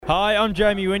Hi, I'm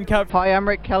Jamie Whincup. Hi, I'm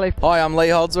Rick Kelly. Hi, I'm Lee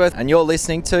Holdsworth, and you're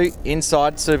listening to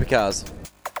Inside Supercars.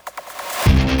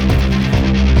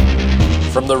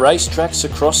 From the racetracks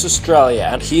across Australia,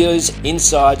 and here's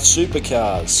Inside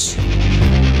Supercars.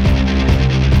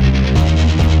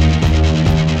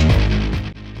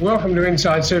 Welcome to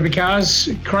Inside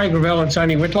Supercars. Craig Revell and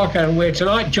Tony Whitlock, and we're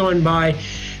tonight joined by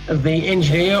the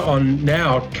engineer on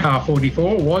now car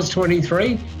 44, was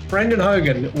 23, Brendan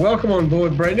Hogan. Welcome on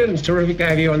board, Brendan. It's terrific to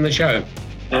have you on the show.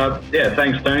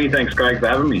 Thanks, Tony. Thanks, Craig, for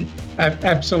having me.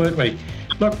 Absolutely.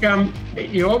 Look,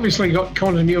 you obviously got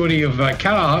continuity of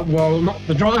car, well, not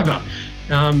the driver.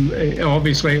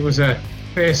 Obviously, it was a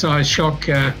fair-sized shock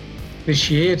this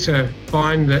year to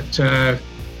find that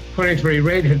 23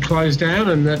 Red had closed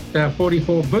down and that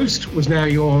 44 Boost was now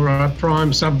your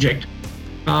prime subject.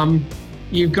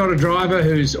 You've got a driver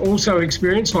who's also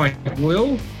experienced, like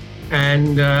Will,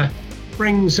 and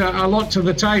brings a lot to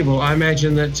the table. I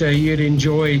imagine that you'd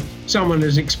enjoy someone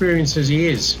as experienced as he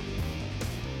is.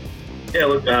 Yeah,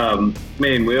 look,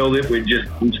 me and Will, we just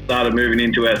started moving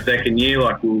into our second year.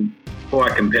 Like, we were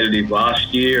quite competitive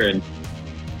last year. And,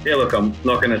 yeah, look, I'm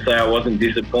not going to say I wasn't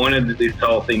disappointed that this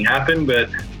whole thing happened, but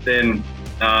then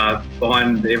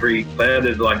behind every cloud,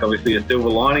 there's, like, obviously a silver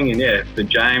lining. And, yeah, for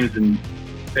James and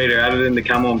Peter Adderton to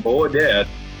come on board,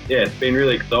 it's been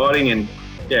really exciting. And,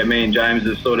 yeah, me and James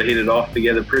have sort of hit it off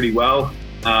together pretty well.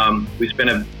 We spent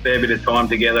a fair bit of time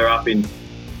together up in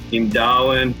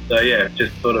Darwin. So, yeah, it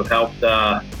just sort of helped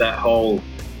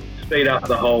speed up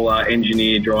the whole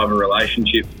engineer-driver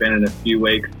relationship, spending a few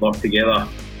weeks locked together.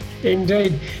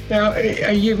 Indeed. Now,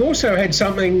 you've also had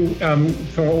something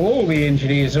for all the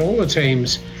engineers and all the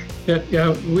teams that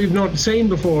we've not seen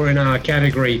before in our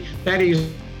category. That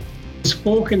is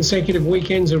 4 consecutive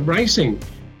weekends of racing.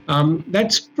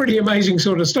 That's pretty amazing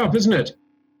sort of stuff, isn't it?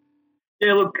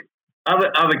 Yeah, look,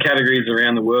 other categories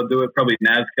around the world do it. Probably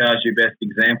NASCAR is your best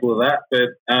example of that.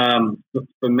 But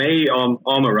for me,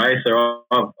 I'm a racer.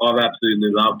 I've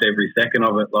absolutely loved every second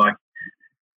of it. Like,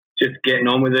 just getting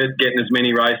on with it, getting as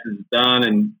many races done,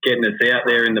 and getting us out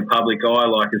there in the public eye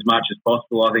like as much as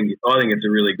possible. I think it's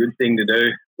a really good thing to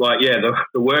do. Like, yeah,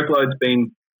 the workload's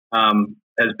been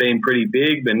has been pretty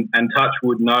big, and touch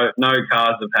wood, no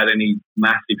cars have had any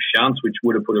massive shunts, which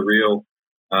would have put a real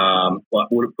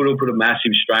would have put a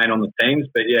massive strain on the teams.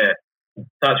 But yeah,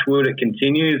 touch wood, it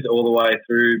continues all the way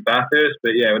through Bathurst.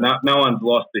 But yeah, no one's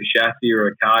lost a chassis or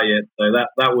a car yet, so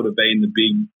that would have been the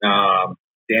big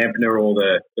dampener or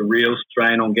the real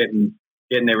strain on getting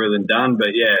everything done.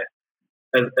 But yeah,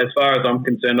 as far as I'm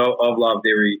concerned, I've loved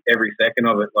every second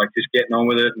of it. Like, just getting on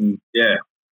with it and yeah,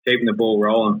 keeping the ball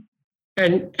rolling.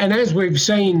 And as we've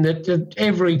seen that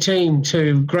every team,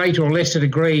 to greater or lesser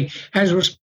degree, has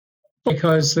responded,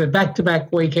 because the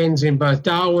back-to-back weekends in both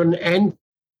Darwin and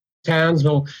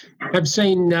Townsville have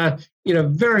seen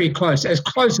very close as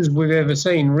we've ever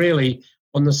seen, really,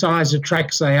 on the size of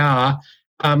tracks they are.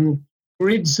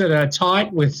 Grids that are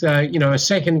tight with a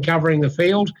second covering the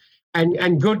field,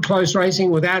 and good close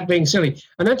racing without being silly.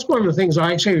 And that's one of the things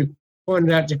I actually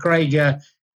pointed out to Craig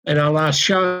in our last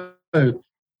show,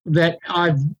 that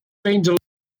I've been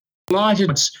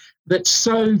delighted that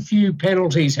so few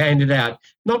penalties handed out,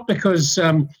 not because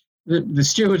the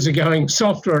stewards are going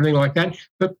soft or anything like that,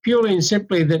 but purely and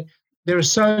simply that there are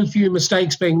so few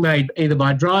mistakes being made, either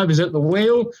by drivers at the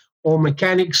wheel or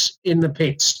mechanics in the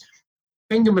pits.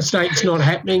 Finger mistakes not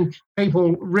happening,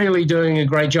 people really doing a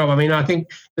great job. I mean, I think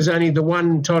there's only the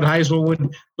one, Todd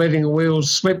Hazelwood, letting the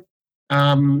wheels slip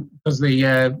because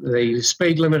the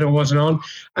speed limiter wasn't on.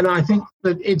 And I think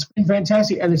that it's been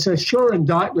fantastic, and it's a sure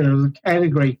indictment of the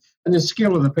category and the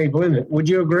skill of the people in it. Would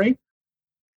you agree?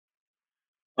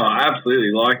 Oh,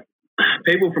 absolutely. Like,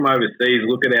 people from overseas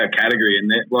look at our category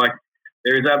and there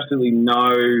is absolutely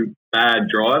no bad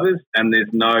drivers and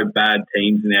there's no bad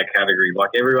teams in our category. Like,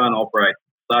 everyone operates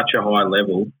at such a high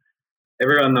level.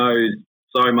 Everyone knows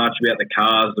so much about the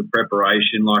cars, the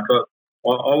preparation. Like,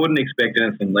 I wouldn't expect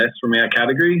anything less from our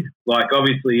category. Like,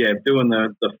 obviously, yeah, doing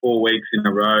the 4 weeks in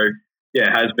a row, yeah,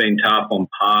 has been tough on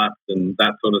parts and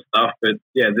that sort of stuff. But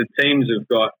yeah, the teams have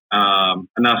got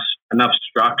enough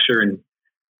structure and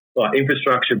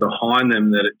infrastructure behind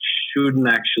them that it shouldn't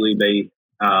actually be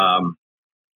that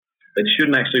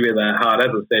hard. As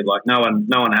I said, like, no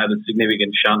one had a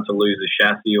significant shunt to lose a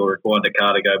chassis or required the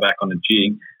car to go back on a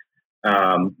jig,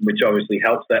 which obviously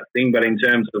helps that thing. But in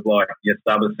terms of like your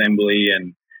sub-assembly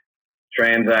and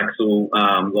transaxle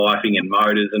lifing and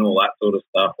motors and all that sort of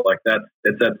stuff, like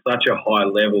it's at such a high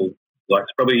level. Like,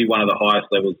 it's probably one of the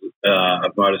highest levels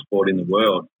of motorsport in the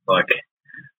world. Like,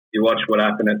 you watch what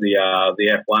happened at the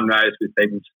F1 race with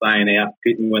people staying out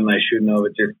pitting when they shouldn't have.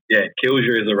 It just, it kills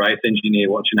you as a race engineer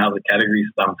watching other categories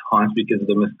sometimes because of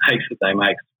the mistakes that they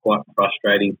make. It's quite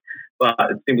frustrating. But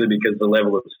it's simply because the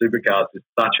level of the supercars is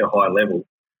such a high level.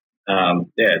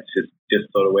 It's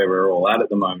just sort of where we're all at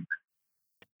the moment.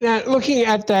 Now, looking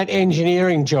at that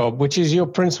engineering job, which is your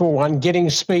principal one, getting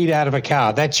speed out of a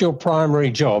car, that's your primary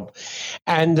job.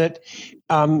 And that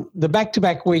the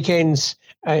back-to-back weekends,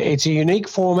 it's a unique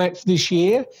format for this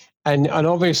year. And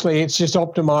obviously it's just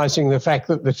optimising the fact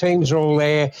that the teams are all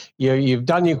there. You've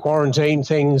done your quarantine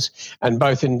things, and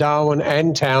both in Darwin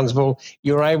and Townsville,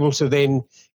 you're able to then,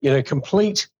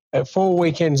 complete 4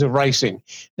 weekends of racing.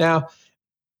 Now,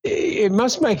 it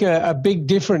must make a big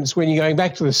difference when you're going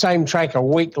back to the same track a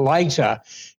week later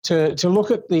to look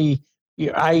at the,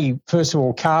 first of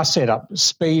all, car setup,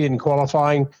 speed in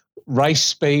qualifying, race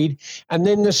speed, and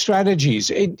then the strategies.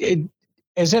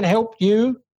 Has it helped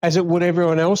you, as it would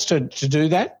everyone else, to do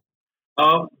that?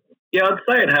 Yeah, I'd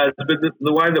say it has, but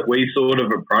the way that we sort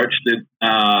of approached it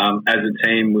as a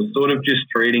team was sort of just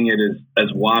treating it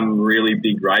as one really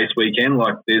big race weekend.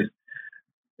 Like there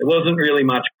wasn't really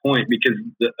much point because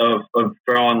of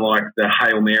throwing like the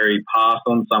Hail Mary pass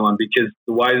on someone, because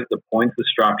the way that the points are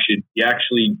structured, you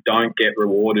actually don't get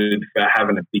rewarded for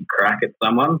having a big crack at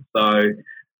someone. So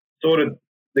sort of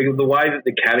the way that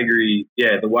the category,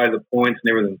 the way the points and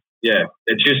everything,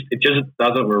 it just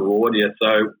doesn't reward you.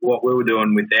 So what we were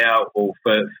doing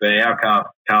for our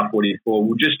car 44,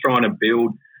 we're just trying to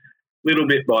build little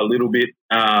bit by little bit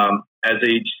as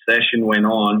each session went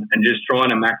on, and just trying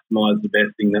to maximise the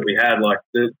best thing that we had. Like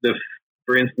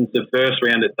for instance, the first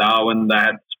round at Darwin, they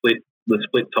had the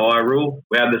split tyre rule.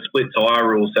 We had the split tyre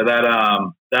rule, so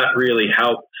that really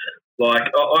helped. Like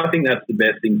I think that's the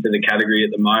best thing for the category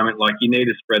at the moment. Like you need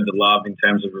to spread the love in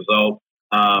terms of results.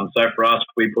 So for us,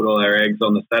 we put all our eggs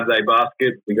on the Saturday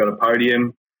basket. We got a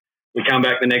podium. We come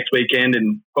back the next weekend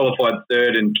and qualified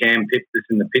third, and Cam pipped us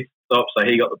in the pit stop, so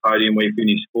he got the podium. We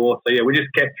finished fourth. So we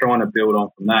just kept trying to build on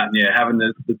from that. And having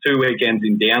the 2 weekends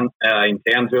in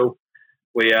Townsville,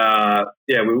 we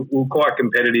were quite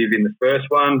competitive in the first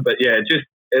one. But it's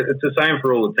the same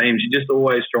for all the teams. You're just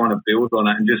always trying to build on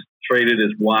it and just treat it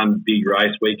as one big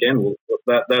race weekend.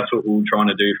 That's what we were trying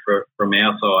to do from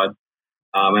our side.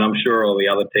 And I'm sure all the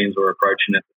other teams were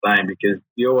approaching it the same, because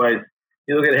you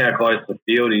look at how close the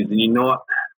field is, and you're not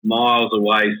miles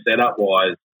away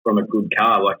setup-wise from a good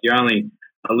car. Like you're only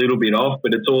a little bit off,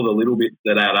 but it's all the little bits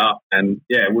that add up. And,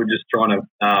 we're just trying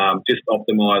to just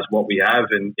optimise what we have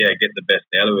and, get the best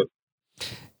out of it.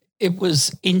 It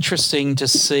was interesting to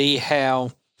see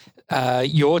how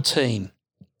your team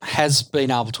has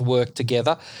been able to work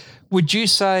together. Would you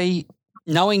say,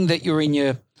 knowing that you're in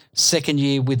your second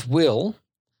year with Will,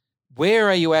 where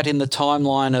are you at in the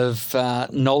timeline of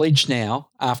knowledge now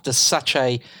after such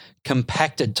a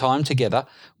compacted time together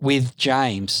with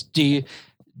James? Do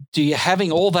you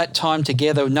having all that time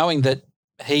together, knowing that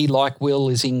he, like Will,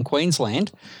 is in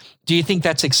Queensland, do you think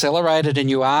that's accelerated and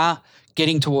you are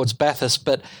getting towards Bathurst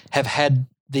but have had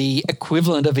the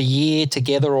equivalent of a year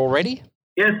together already?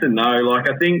 Yes and no. Like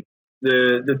I think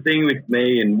the thing with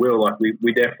me and Will, like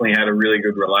we definitely had a really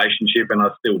good relationship, and I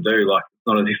still do. Like it's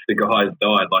not as if the guy's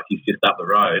died, like he's just up the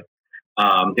road.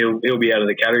 He'll be out of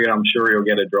the category. I'm sure he'll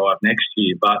get a drive next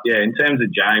year. But in terms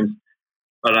of James,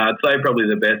 I'd say probably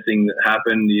the best thing that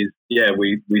happened is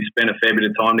we spent a fair bit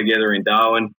of time together in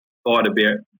Darwin, fired a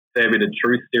fair bit of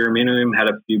truth serum into him, had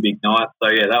a few big nights. So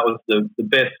that was the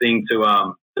best thing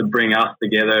to bring us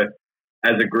together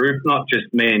as a group, not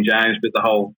just me and James, but the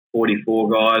whole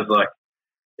 44 guys. Like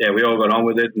we all got on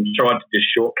with it and tried to just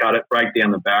shortcut it, break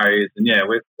down the barriers, and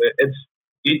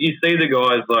you see the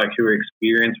guys like who are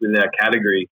experienced with our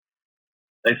category,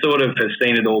 they sort of have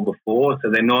seen it all before,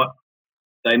 so they know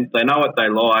what they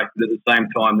like, but at the same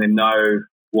time they know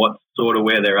what sort of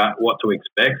where they're at, what to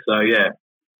expect. So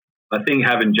I think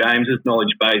having James's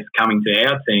knowledge base coming to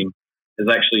our team has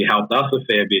actually helped us a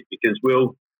fair bit, because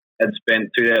Will had spent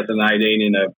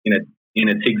 2018 in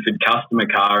a Tigford customer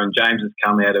car, and James has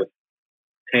come out of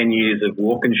 10 years of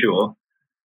Walkinshaw.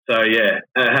 So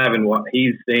having what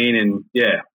he's seen, and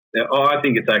I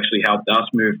think it's actually helped us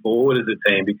move forward as a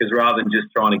team, because rather than just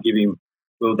trying to give him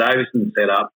Will Davison set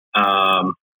up,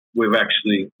 we've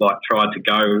actually tried to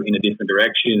go in a different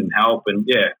direction and help. And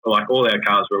like all our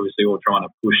cars were obviously all trying to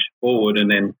push forward, and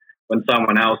then when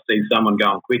someone else sees someone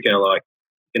going quicker, like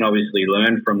you can obviously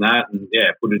learn from that and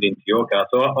put it into your car.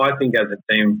 So I think as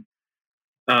a team,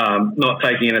 not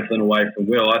taking anything away from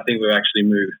Will, I think we've actually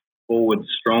moved forward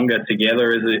stronger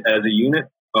together as a unit.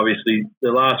 obviously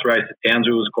the last race at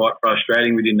Townsville was quite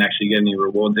frustrating. We didn't actually get any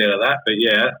rewards out of that. But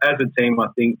yeah, as a team, I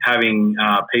think having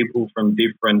people from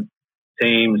different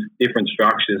teams, different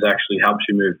structures actually helps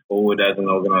you move forward as an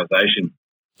organisation.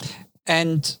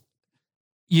 And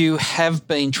you have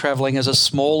been travelling as a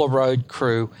smaller road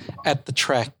crew at the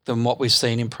track than what we've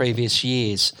seen in previous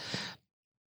years.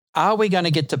 Are we going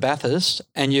to get to Bathurst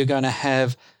and you're going to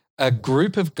have a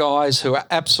group of guys who are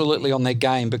absolutely on their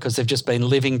game because they've just been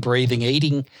living, breathing,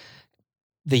 eating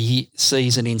the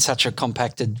season in such a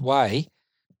compacted way,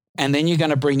 and then you're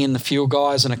going to bring in the fuel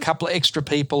guys and a couple of extra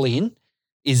people in?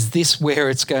 Is this where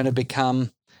it's going to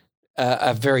become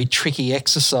a very tricky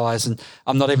exercise? And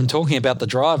I'm not even talking about the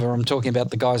driver. I'm talking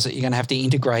about the guys that you're going to have to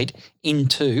integrate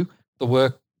into the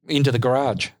work, into the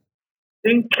garage. I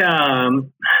think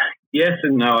yes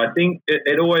and no. I think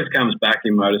it always comes back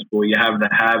in motorsport. You have the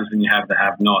haves and you have the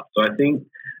have-nots. So I think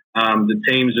the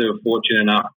teams who are fortunate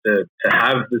enough to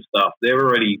have the stuff, they're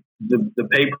already, the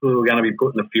people who are going to be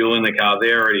putting the fuel in the car,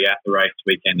 they're already at the race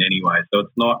weekend anyway. So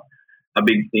it's not a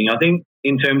big thing. I think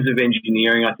in terms of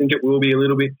engineering, I think it will be a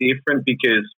little bit different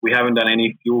because we haven't done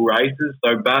any fuel races.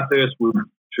 So Bathurst would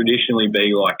traditionally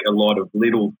be like a lot of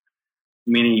little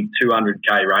mini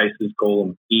 200K races, call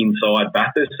them, inside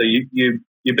Bathurst. So you've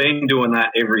been doing that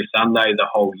every Sunday the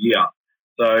whole year.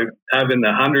 So having the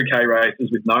 100K races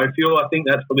with no fuel, I think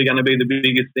that's probably going to be the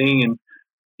biggest thing. And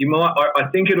I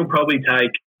think it'll probably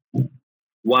take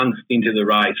one stint of the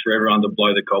race for everyone to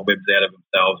blow the cobwebs out of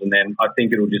themselves, and then I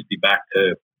think it'll just be back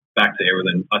to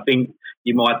everything. I think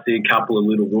you might see a couple of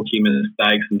little rookie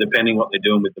mistakes, and depending what they're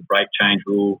doing with the brake change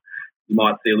rule, you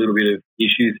might see a little bit of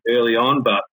issues early on.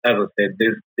 But as I said,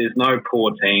 there's no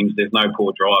poor teams, there's no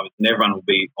poor drivers, and everyone will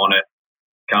be on it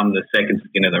come the second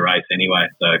stint of the race anyway.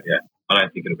 So yeah, I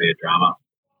don't think it'll be a drama.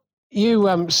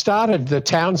 You started the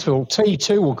Townsville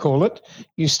T2, we'll call it.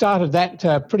 You started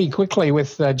that pretty quickly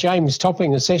with James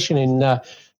topping a session in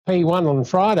P1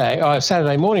 on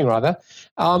Saturday morning rather.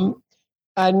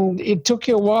 And it took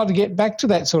you a while to get back to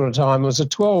that sort of time. It was a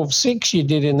 12.6 you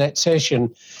did in that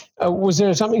session. Was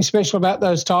there something special about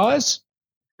those tyres?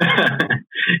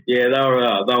 Yeah,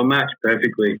 they were matched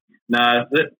perfectly. No,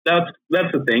 that's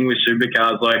the thing with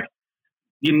supercars. Like,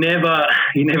 you're never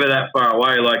that far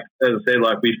away. Like, as I said,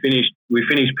 like we finished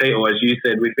P, or as you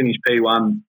said, we finished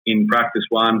P1 in practice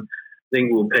 1. I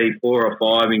think we'll P4 or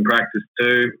 5 in practice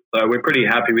 2. So we're pretty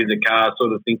happy with the car.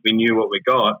 Sort of think we knew what we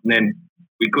got, and then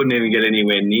we couldn't even get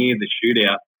anywhere near the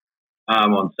shootout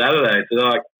on Saturday. So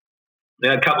like,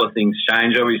 there a couple of things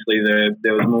changed. Obviously,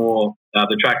 there was more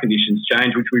the track conditions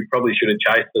changed, which we probably should have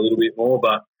chased a little bit more,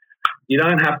 but you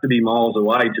don't have to be miles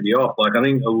away to be off. Like, I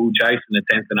think we were chasing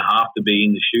a 10th and a half to be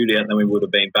in the shootout, and then we would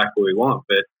have been back where we want.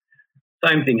 But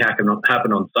same thing happened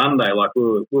on Sunday. Like,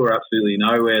 we were absolutely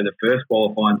nowhere the first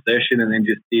qualifying session, and then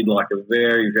just did like a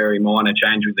very, very minor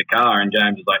change with the car. And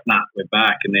James was like, "Nah, we're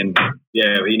back." And then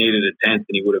yeah, he needed a 10th,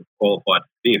 and he would have qualified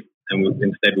 5th, and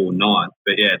instead we were 9th.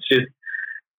 But yeah, it's just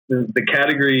the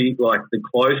category, like the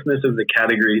closeness of the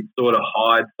category, sort of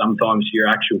hides sometimes your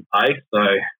actual pace. So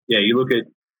yeah, you look at.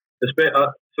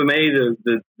 For me,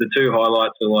 the two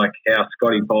highlights are like how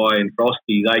Scotty Pye and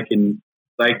Frosty,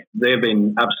 they've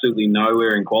been absolutely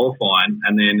nowhere in qualifying,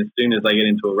 and then as soon as they get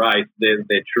into a race,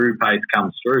 their true pace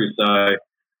comes through. So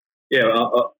yeah,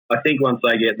 I think once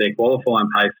they get their qualifying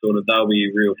pace sorted, they'll be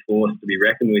a real force to be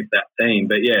reckoned with, that team.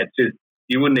 But yeah, it's just,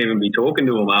 you wouldn't even be talking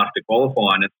to them after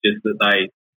qualifying. It's just that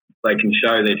they can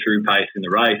show their true pace in the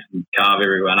race and carve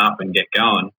everyone up and get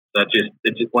going. So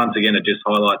it just once again, it just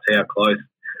highlights how close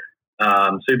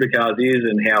supercars is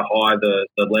and how high the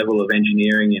level of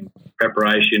engineering and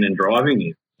preparation and driving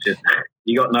is. Just,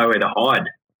 you got nowhere to hide.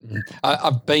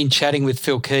 I've been chatting with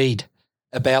Phil Keed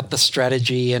about the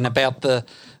strategy and about the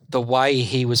way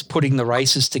he was putting the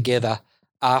races together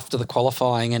after the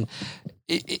qualifying, and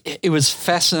it was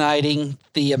fascinating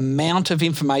the amount of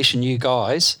information you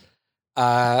guys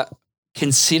are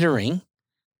considering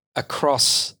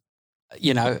across,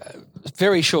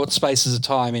 very short spaces of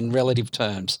time in relative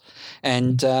terms.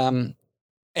 And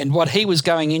what he was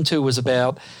going into was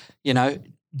about,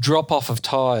 drop-off of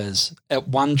tyres at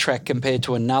one track compared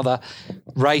to another,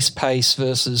 race pace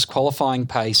versus qualifying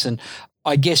pace. And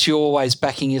I guess you're always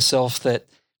backing yourself that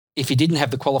if you didn't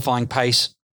have the qualifying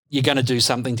pace, you're going to do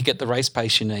something to get the race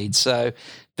pace you need. So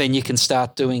then you can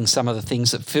start doing some of the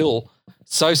things that Phil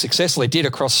so successfully did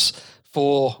across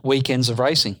 4 weekends of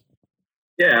racing.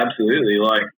 Yeah, absolutely.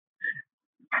 Like,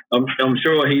 I'm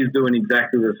sure he's doing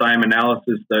exactly the same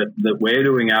analysis that we're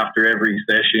doing after every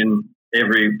session,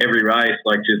 every race.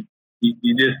 Like, just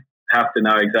you just have to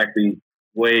know exactly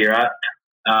where you're at,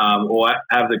 or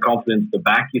have the confidence to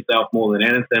back yourself more than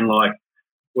anything. Like,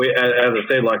 as I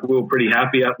said, like we were pretty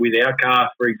happy up with our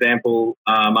car, for example,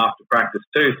 after practice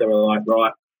too. So we're like,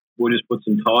 right, we'll just put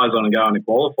some tyres on and go into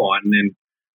qualifying, and then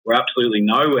we're absolutely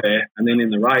nowhere. And then in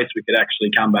the race, we could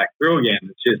actually come back through again.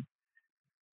 It's just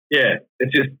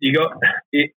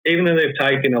even though they've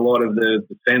taken a lot of the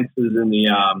sensors and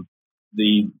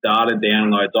the data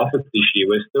downloads off us this year,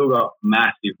 we've still got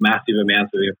massive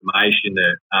amounts of information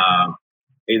to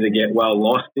either get well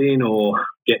lost in or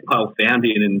get well found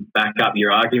in and back up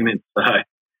your arguments. So,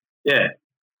 yeah.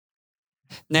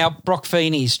 Now, Brock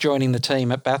Feeney's joining the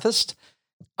team at Bathurst,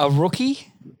 a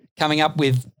rookie coming up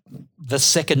with the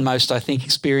second most, I think,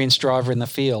 experienced driver in the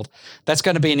field. That's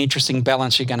going to be an interesting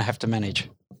balance you're going to have to manage.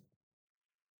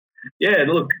 Yeah,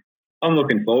 look, I'm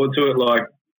looking forward to it. Like,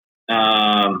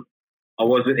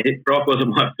 Brock wasn't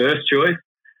my first choice,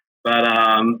 but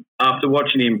after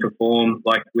watching him perform,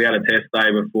 like we had a test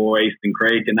day before Eastern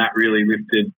Creek, and that really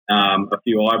lifted a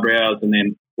few eyebrows. And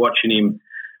then watching him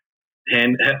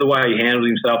the way he handled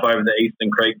himself over the Eastern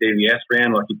Creek DVS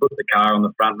round, like he put the car on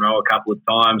the front row a couple of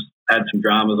times, had some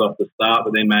dramas off the start,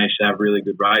 but then managed to have really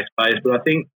good race pace. But I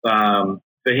think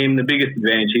for him, the biggest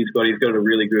advantage he's got a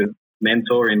really good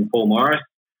mentor in Paul Morris.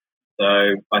 So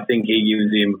I think he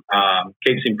gives him,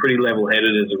 keeps him pretty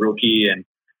level-headed as a rookie. And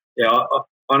yeah,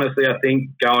 honestly, I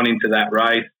think going into that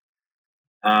race,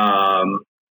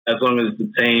 as long as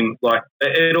the team, like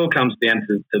it all comes down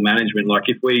to management. Like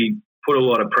if we put a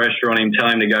lot of pressure on him, tell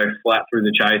him to go flat through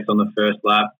the chase on the first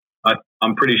lap,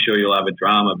 I'm pretty sure you'll have a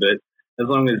drama. But as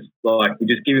long as like we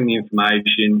just give him the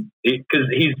information, because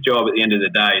his job at the end of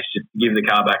the day is just to give the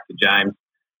car back to James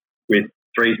with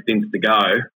 3 stints to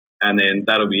go, and then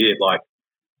that'll be it. Like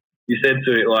you said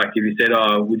to it, like if you said,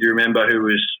 "Oh, would you remember who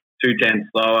was 2 tenths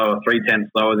slower or 3 tenths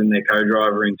slower than their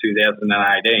co-driver in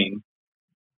 2018?"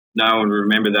 No one would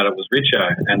remember that it was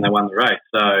Richo, and they won the race.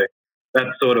 So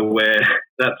that's sort of where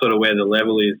the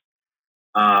level is,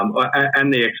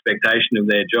 and the expectation of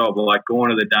their job. Like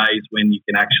gone are the days when you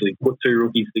can actually put 2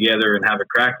 rookies together and have a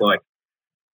crack. Like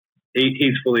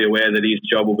he's fully aware that his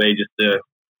job will be just to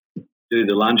do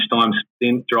the lunchtime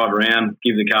stint, drive around,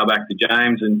 give the car back to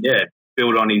James, and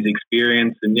build on his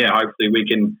experience. And hopefully we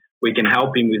can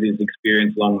help him with his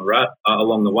experience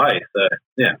along the way. So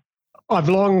yeah. I've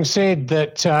long said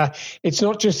that it's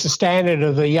not just the standard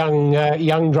of the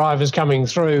young drivers coming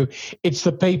through; it's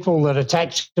the people that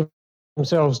attach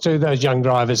themselves to those young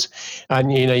drivers.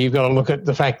 And you've got to look at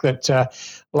the fact that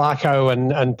Larko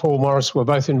and Paul Morris were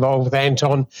both involved with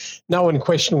Anton. No one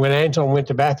questioned when Anton went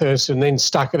to Bathurst and then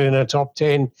stuck it in a top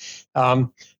 10.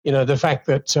 The fact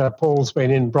that Paul's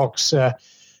been in Brock's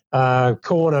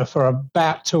corner for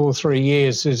about 2 or 3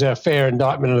 years is a fair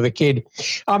indictment of the kid.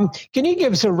 Can you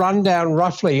give us a rundown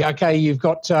roughly? Okay, you've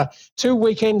got 2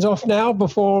 weekends off now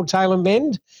before Tailem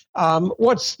Bend.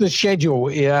 What's the schedule?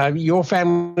 Your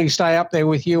family stay up there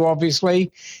with you,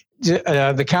 obviously.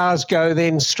 The cars go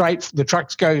then the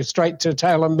trucks go straight to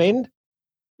Tailem Bend?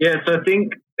 Yeah, so I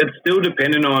think it's still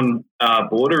dependent on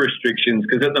border restrictions,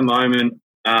 because at the moment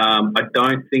I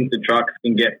don't think the trucks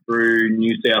can get through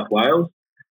New South Wales.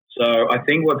 So I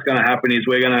think what's going to happen is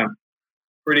we're going to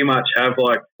pretty much have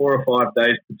like 4 or 5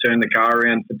 days to turn the car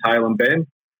around for Tailem Bend.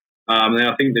 Then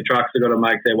I think the trucks have got to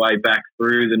make their way back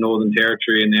through the Northern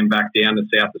Territory and then back down to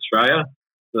South Australia,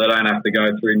 so they don't have to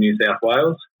go through New South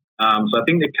Wales. So I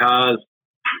think the cars,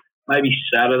 maybe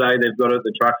Saturday they've got it,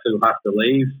 the trucks will have to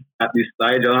leave at this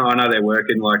stage. I know they're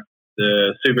working like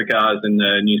the supercars and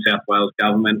the New South Wales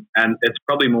government, and it's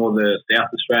probably more the South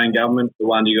Australian government, the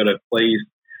one you got to please,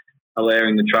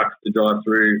 allowing the trucks to drive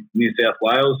through New South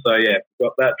Wales. So, yeah,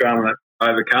 got that drama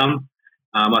overcome.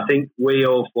 I think we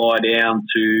all fly down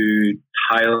to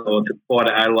fly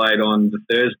to Adelaide on the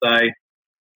Thursday,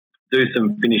 do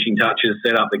some finishing touches,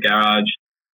 set up the garage,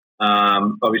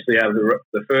 obviously have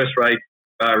the first race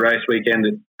weekend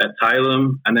at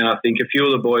Tailem, and then I think a few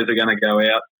of the boys are going to go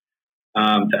out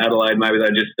to Adelaide. Maybe they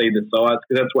just see the sights,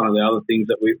 because that's one of the other things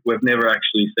that we've never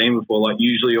actually seen before. Like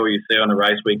usually all you see on a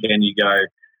race weekend, you go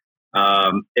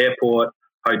airport,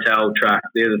 hotel, track.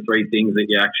 They're the 3 things that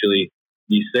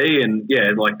you see. And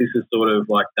like this is sort of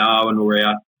like Darwin, we're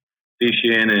out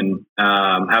fishing and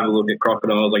have a look at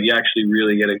crocodiles. Like you actually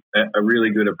really get a really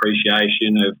good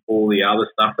appreciation of all the other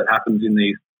stuff that happens in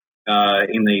these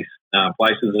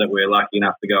places that we're lucky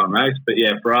enough to go and race. But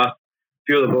for us, a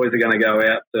few of the boys are going to go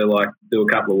out to like do a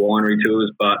couple of winery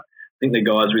tours, but I think the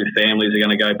guys with families are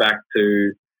going to go back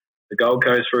to the Gold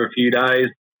Coast for a few days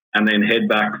and then head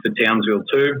back for Townsville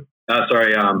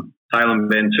Tailem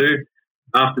Bend 2.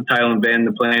 After Tailem Bend,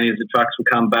 the plan is the trucks will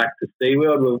come back to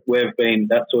SeaWorld.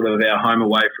 That's sort of our home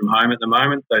away from home at the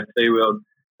moment. So SeaWorld,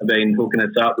 have been hooking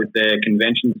us up with their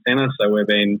convention centre. So we've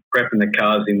been prepping the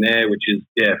cars in there, which is,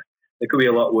 there could be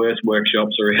a lot worse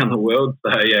workshops around the world.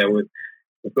 So,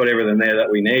 we've got everything there that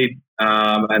we need.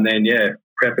 And then,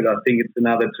 prep it. I think it's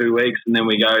another 2 weeks, and then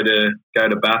we go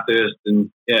to Bathurst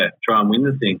and, try and win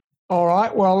the thing. All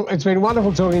right. Well, it's been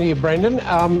wonderful talking to you, Brendan.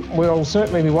 We'll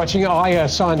certainly be watching. I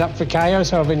signed up for KO,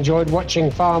 so I've enjoyed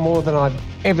watching far more than I've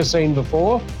ever seen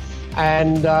before.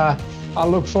 And I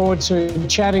look forward to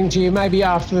chatting to you maybe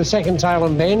after the second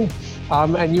Tailem Bend,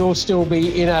 and you'll still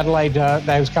be in Adelaide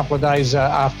those couple of days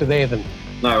after there then.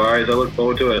 No worries. I look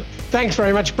forward to it. Thanks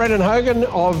very much, Brendan Hogan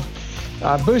of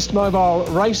Boost Mobile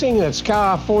Racing. That's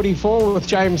car 44 with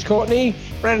James Courtney.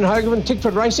 Brendan Hogan,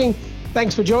 Tickford Racing.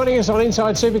 Thanks for joining us on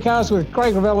Inside Supercars with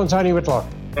Craig Revell and Tony Whitlock.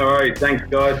 All right. Thanks,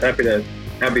 guys. Happy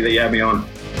that you had me on.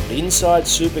 Inside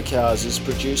Supercars is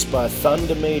produced by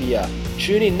Thunder Media.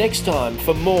 Tune in next time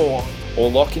for more, or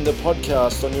lock in the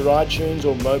podcast on your iTunes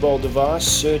or mobile device.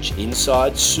 Search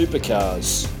Inside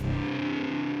Supercars.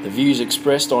 The views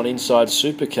expressed on Inside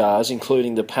Supercars,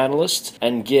 including the panellists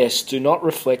and guests, do not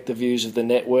reflect the views of the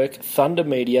network, Thunder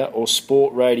Media or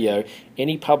Sport Radio.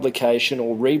 Any publication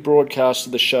or rebroadcast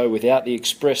of the show without the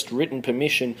expressed written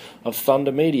permission of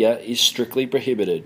Thunder Media is strictly prohibited.